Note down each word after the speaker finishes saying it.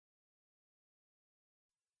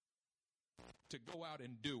to go out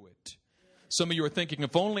and do it. Some of you are thinking,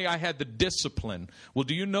 if only I had the discipline. Well,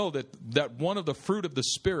 do you know that one of the fruit of the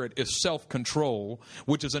Spirit is self-control,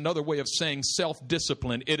 which is another way of saying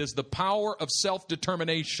self-discipline. It is the power of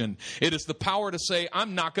self-determination. It is the power to say,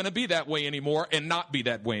 I'm not going to be that way anymore and not be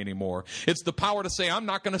that way anymore. It's the power to say, I'm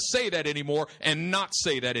not going to say that anymore and not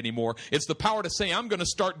say that anymore. It's the power to say, I'm going to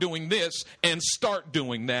start doing this and start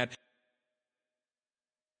doing that.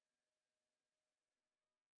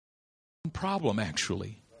 Problem,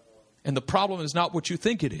 actually. And the problem is not what you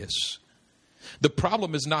think it is. The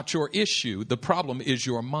problem is not your issue. The problem is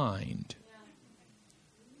your mind.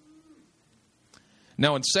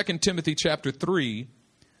 Now in 2 Timothy chapter 3,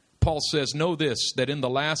 Paul says, know this, that in the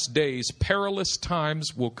last days perilous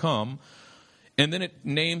times will come. And then it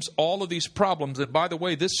names all of these problems. And by the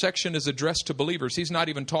way, this section is addressed to believers. He's not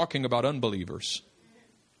even talking about unbelievers.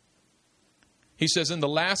 He says, in the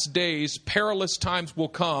last days perilous times will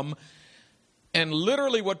come. And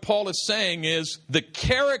literally what Paul is saying is the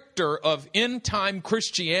character of end-time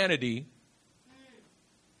Christianity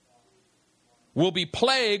will be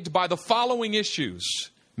plagued by the following issues.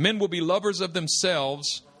 Men will be lovers of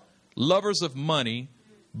themselves, lovers of money,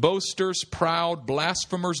 boasters, proud,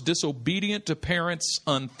 blasphemers, disobedient to parents,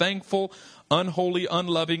 unthankful, unholy,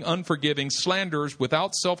 unloving, unforgiving, slanderers,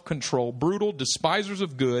 without self-control, brutal, despisers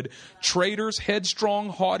of good, traitors, headstrong,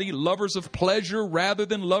 haughty, lovers of pleasure rather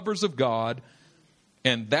than lovers of God.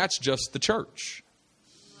 And that's just the church.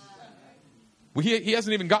 Well, he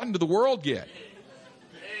hasn't even gotten to the world yet.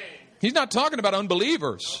 He's not talking about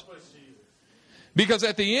unbelievers. Because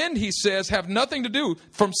at the end he says, have nothing to do.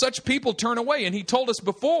 From such people turn away. And he told us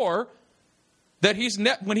before that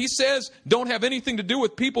when he says don't have anything to do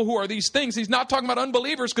with people who are these things, he's not talking about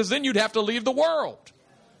unbelievers, because then you'd have to leave the world.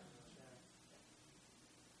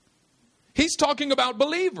 He's talking about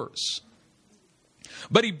believers.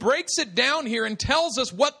 But he breaks it down here and tells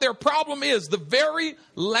us what their problem is. The very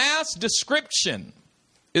last description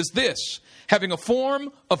is this: having a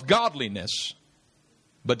form of godliness,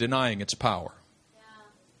 but denying its power.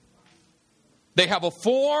 They have a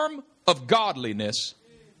form of godliness,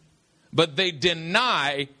 but they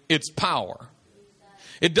deny its power.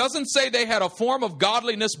 It doesn't say they had a form of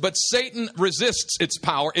godliness, but Satan resists its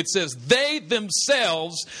power. It says they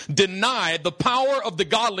themselves deny the power of the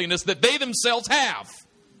godliness that they themselves have.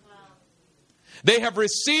 They have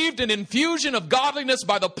received an infusion of godliness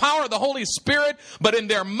by the power of the Holy Spirit, but in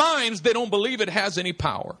their minds, they don't believe it has any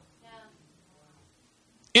power.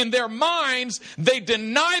 In their minds, they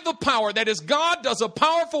deny the power. That is, God does a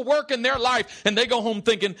powerful work in their life, and they go home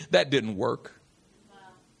thinking, that didn't work.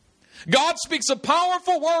 God speaks a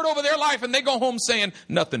powerful word over their life, and they go home saying,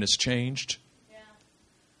 nothing has changed.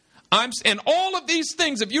 And all of these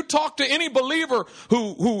things, if you talk to any believer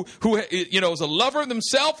who is a lover of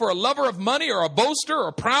themselves, or a lover of money, or a boaster,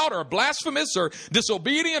 or proud, or blasphemous, or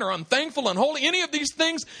disobedient, or unthankful, unholy, any of these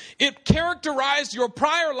things, it characterized your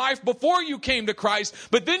prior life before you came to Christ.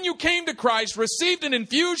 But then you came to Christ, received an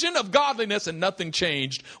infusion of godliness, and nothing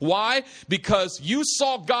changed. Why? Because you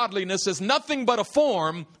saw godliness as nothing but a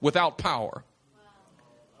form without power.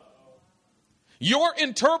 Your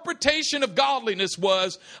interpretation of godliness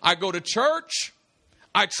was, I go to church,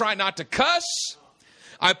 I try not to cuss,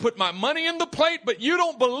 I put my money in the plate, but you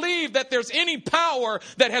don't believe that there's any power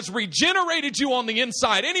that has regenerated you on the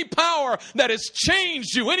inside, any power that has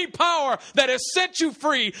changed you, any power that has set you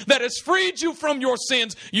free, that has freed you from your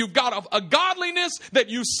sins. You've got a godliness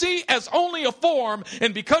that you see as only a form,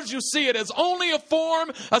 and because you see it as only a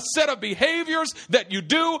form, a set of behaviors that you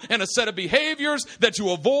do and a set of behaviors that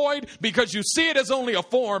you avoid, because you see it as only a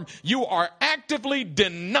form, you are actively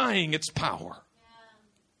denying its power.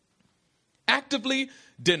 Actively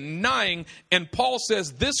denying. And Paul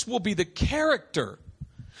says this will be the character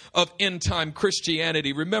of end-time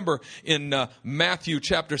Christianity. Remember in Matthew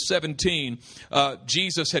chapter 17,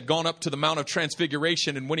 Jesus had gone up to the Mount of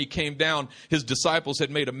Transfiguration, and when he came down, his disciples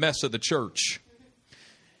had made a mess of the church.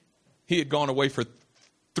 He had gone away for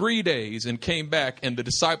 3 days and came back, and the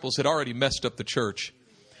disciples had already messed up the church.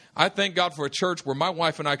 I thank God for a church where my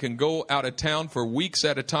wife and I can go out of town for weeks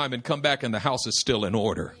at a time and come back and the house is still in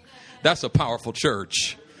order. That's a powerful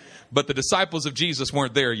church. But the disciples of Jesus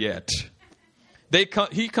weren't there yet.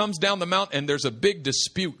 He comes down the mountain and there's a big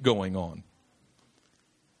dispute going on.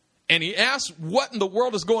 And he asks, what in the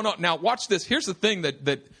world is going on? Now, watch this. Here's the thing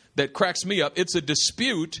that cracks me up. It's a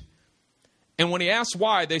dispute. And when he asks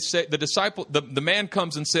why, they say the man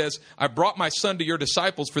comes and says, I brought my son to your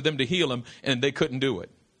disciples for them to heal him, and they couldn't do it.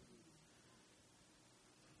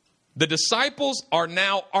 The disciples are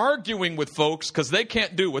now arguing with folks because they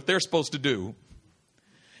can't do what they're supposed to do.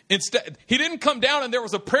 Instead, he didn't come down and there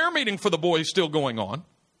was a prayer meeting for the boys still going on.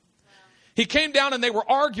 He came down and they were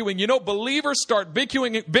arguing. You know, believers start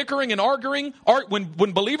bickering and arguing.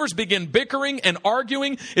 When believers begin bickering and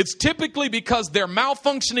arguing, it's typically because they're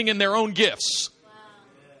malfunctioning in their own gifts.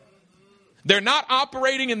 They're not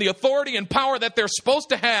operating in the authority and power that they're supposed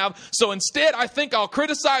to have. So instead, I think I'll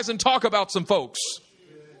criticize and talk about some folks.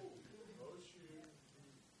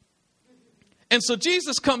 And so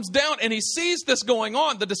Jesus comes down and he sees this going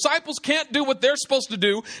on. The disciples can't do what they're supposed to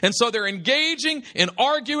do. And so they're engaging in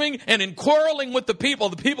arguing and in quarreling with the people.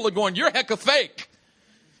 The people are going, you're hecka fake.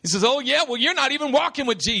 He says, oh yeah, well you're not even walking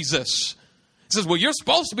with Jesus. He says, well you're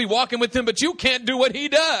supposed to be walking with him, but you can't do what he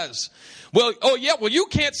does. Well, oh yeah, well you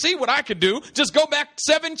can't see what I could do. Just go back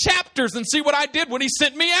 7 chapters and see what I did when he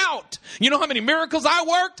sent me out. You know how many miracles I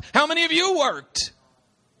worked? How many of you worked?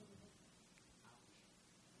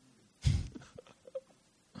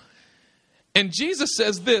 And Jesus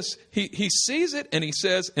says this, he sees it and he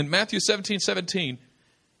says in Matthew 17:17,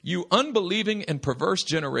 you unbelieving and perverse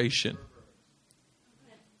generation.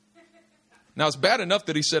 Now it's bad enough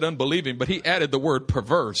that he said unbelieving, but he added the word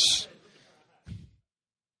perverse.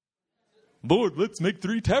 Lord, let's make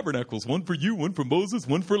 3 tabernacles, one for you, one for Moses,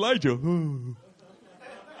 one for Elijah. And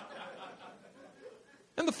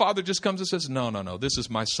the father just comes and says, no, this is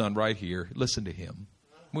my son right here. Listen to him.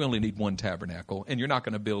 We only need 1 tabernacle, and you're not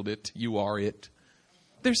going to build it. You are it.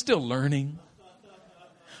 They're still learning.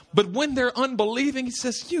 But when they're unbelieving, he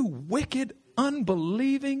says, you wicked,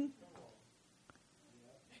 unbelieving.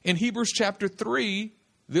 In Hebrews chapter 3,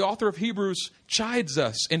 the author of Hebrews chides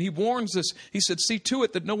us, and he warns us. He said, see to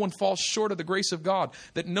it that no one falls short of the grace of God,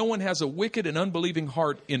 that no one has a wicked and unbelieving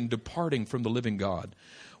heart in departing from the living God.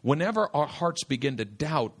 Whenever our hearts begin to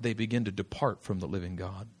doubt, they begin to depart from the living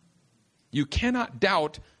God. You cannot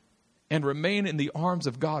doubt and remain in the arms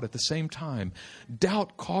of God at the same time.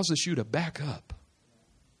 Doubt causes you to back up.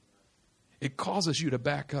 It causes you to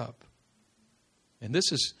back up. And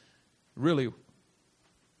this is really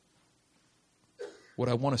what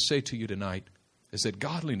I want to say to you tonight, is that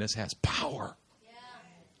godliness has power.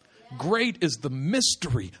 Great is the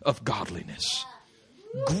mystery of godliness.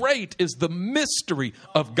 Great is the mystery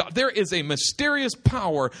of God. There is a mysterious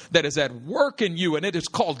power that is at work in you, and it is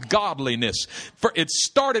called godliness. For it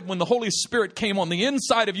started when the Holy Spirit came on the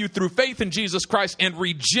inside of you through faith in Jesus Christ and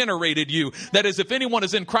regenerated you. That is, if anyone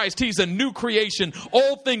is in Christ, he's a new creation.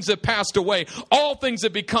 All things have passed away. All things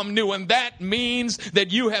have become new. And that means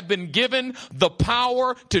that you have been given the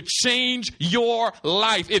power to change your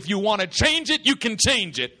life. If you want to change it, you can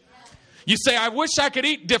change it. You say, I wish I could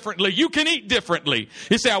eat differently. You can eat differently.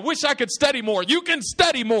 You say, I wish I could study more. You can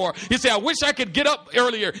study more. You say, I wish I could get up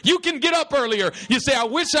earlier. You can get up earlier. You say, I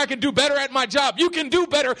wish I could do better at my job. You can do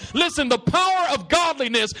better. Listen, the power of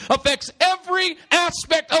godliness affects every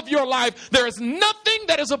aspect of your life. There is nothing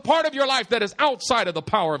that is a part of your life that is outside of the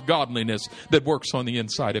power of godliness that works on the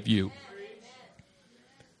inside of you.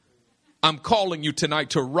 I'm calling you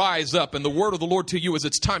tonight to rise up, and the word of the Lord to you is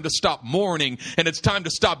it's time to stop mourning, and it's time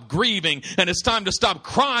to stop grieving, and it's time to stop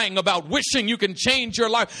crying about wishing you can change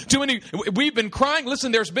your life. We've been crying.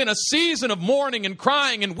 Listen, there's been a season of mourning and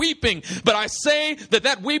crying and weeping, but I say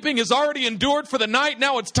that weeping is already endured for the night.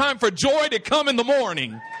 Now it's time for joy to come in the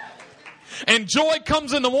morning. And joy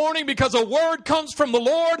comes in the morning because a word comes from the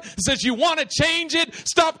Lord. It says you want to change it.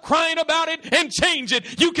 Stop crying about it and change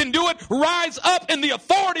it. You can do it. Rise up in the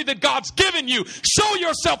authority that God's given you. Show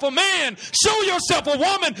yourself a man. Show yourself a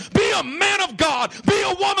woman. Be a man of God. Be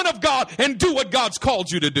a woman of God. And do what God's called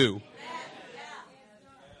you to do.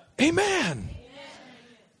 Amen.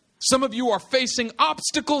 Some of you are facing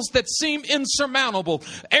obstacles that seem insurmountable.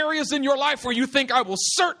 Areas in your life where you think, I will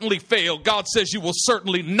certainly fail. God says you will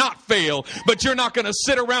certainly not fail. But you're not going to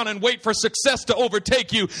sit around and wait for success to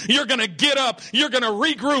overtake you. You're going to get up. You're going to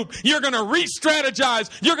regroup. You're going to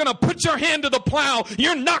re-strategize. You're going to put your hand to the plow.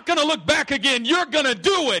 You're not going to look back again. You're going to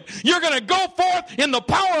do it. You're going to go forth in the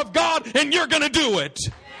power of God, and you're going to do it.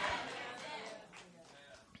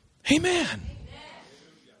 Amen.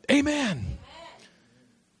 Amen.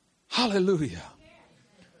 Hallelujah.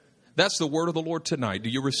 That's the word of the Lord tonight. Do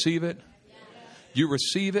you receive it? You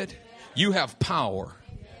receive it? You have power.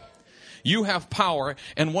 You have power.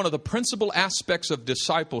 And one of the principal aspects of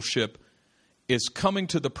discipleship is coming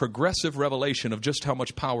to the progressive revelation of just how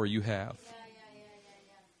much power you have.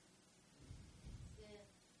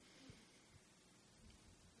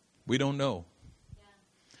 We don't know.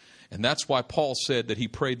 And that's why Paul said that he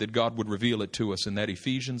prayed that God would reveal it to us in that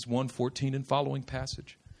Ephesians 1:14 and following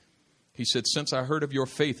passage. He said, since I heard of your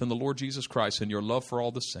faith in the Lord Jesus Christ and your love for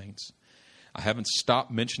all the saints, I haven't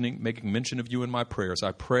stopped making mention of you in my prayers.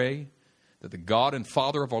 I pray that the God and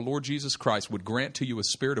Father of our Lord Jesus Christ would grant to you a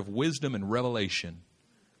spirit of wisdom and revelation.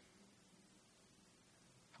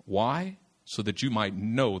 Why? So that you might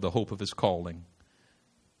know the hope of his calling.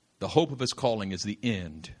 The hope of his calling is the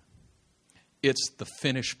end. It's the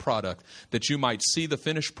finished product. That you might see the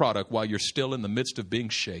finished product while you're still in the midst of being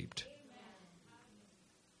shaped.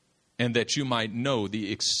 And that you might know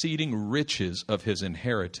the exceeding riches of his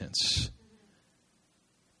inheritance.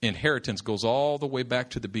 Inheritance goes all the way back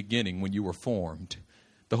to the beginning when you were formed.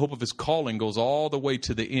 The hope of his calling goes all the way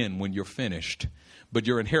to the end when you're finished. But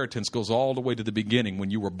your inheritance goes all the way to the beginning when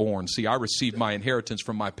you were born. See, I received my inheritance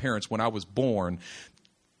from my parents when I was born.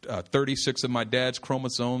 36 of my dad's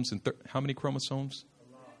chromosomes. And how many chromosomes?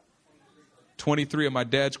 23 of my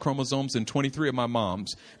dad's chromosomes and 23 of my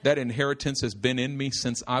mom's. That inheritance has been in me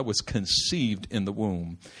since I was conceived in the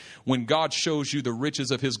womb. When God shows you the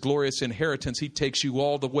riches of his glorious inheritance, he takes you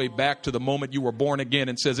all the way back to the moment you were born again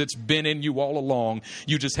and says, it's been in you all along.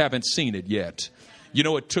 You just haven't seen it yet. You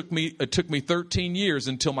know, it took me 13 years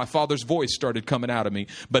until my father's voice started coming out of me.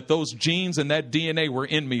 But those genes and that DNA were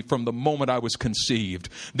in me from the moment I was conceived.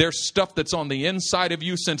 There's stuff that's on the inside of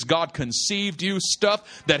you since God conceived you,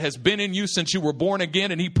 stuff that has been in you since you were born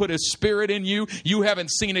again and he put his spirit in you. You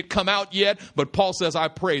haven't seen it come out yet, but Paul says, I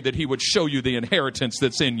pray that he would show you the inheritance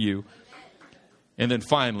that's in you. And then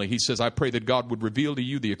finally, he says, I pray that God would reveal to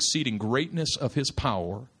you the exceeding greatness of his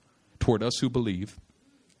power toward us who believe.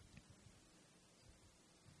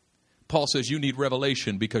 Paul says you need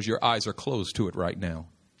revelation because your eyes are closed to it right now.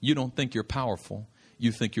 You don't think you're powerful.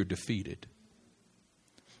 You think you're defeated.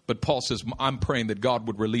 But Paul says, I'm praying that God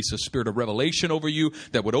would release a spirit of revelation over you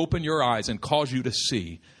that would open your eyes and cause you to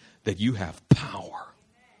see that you have power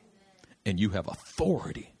and you have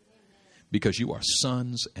authority because you are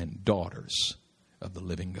sons and daughters of the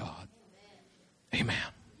living God. Amen.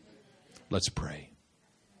 Let's pray.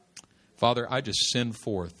 Father, I just send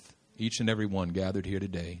forth each and every one gathered here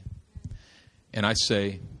today. And I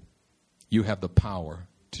say, you have the power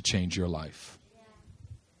to change your life.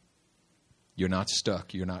 You're not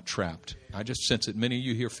stuck. You're not trapped. I just sense that many of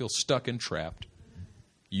you here feel stuck and trapped.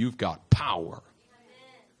 You've got power.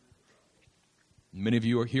 Many of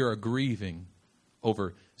you here are grieving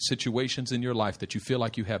over situations in your life that you feel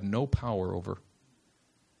like you have no power over.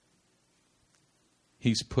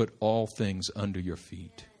 He's put all things under your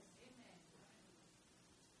feet.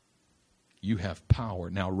 You have power.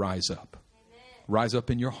 Now rise up. Rise up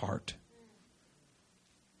in your heart.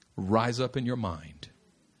 Rise up in your mind.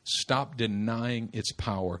 Stop denying its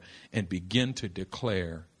power and begin to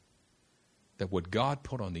declare that what God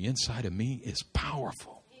put on the inside of me is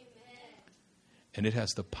powerful. And it has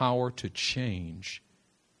the power to change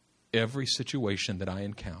every situation that I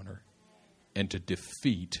encounter and to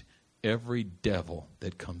defeat every devil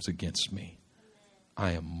that comes against me.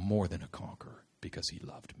 I am more than a conqueror because he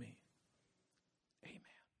loved me.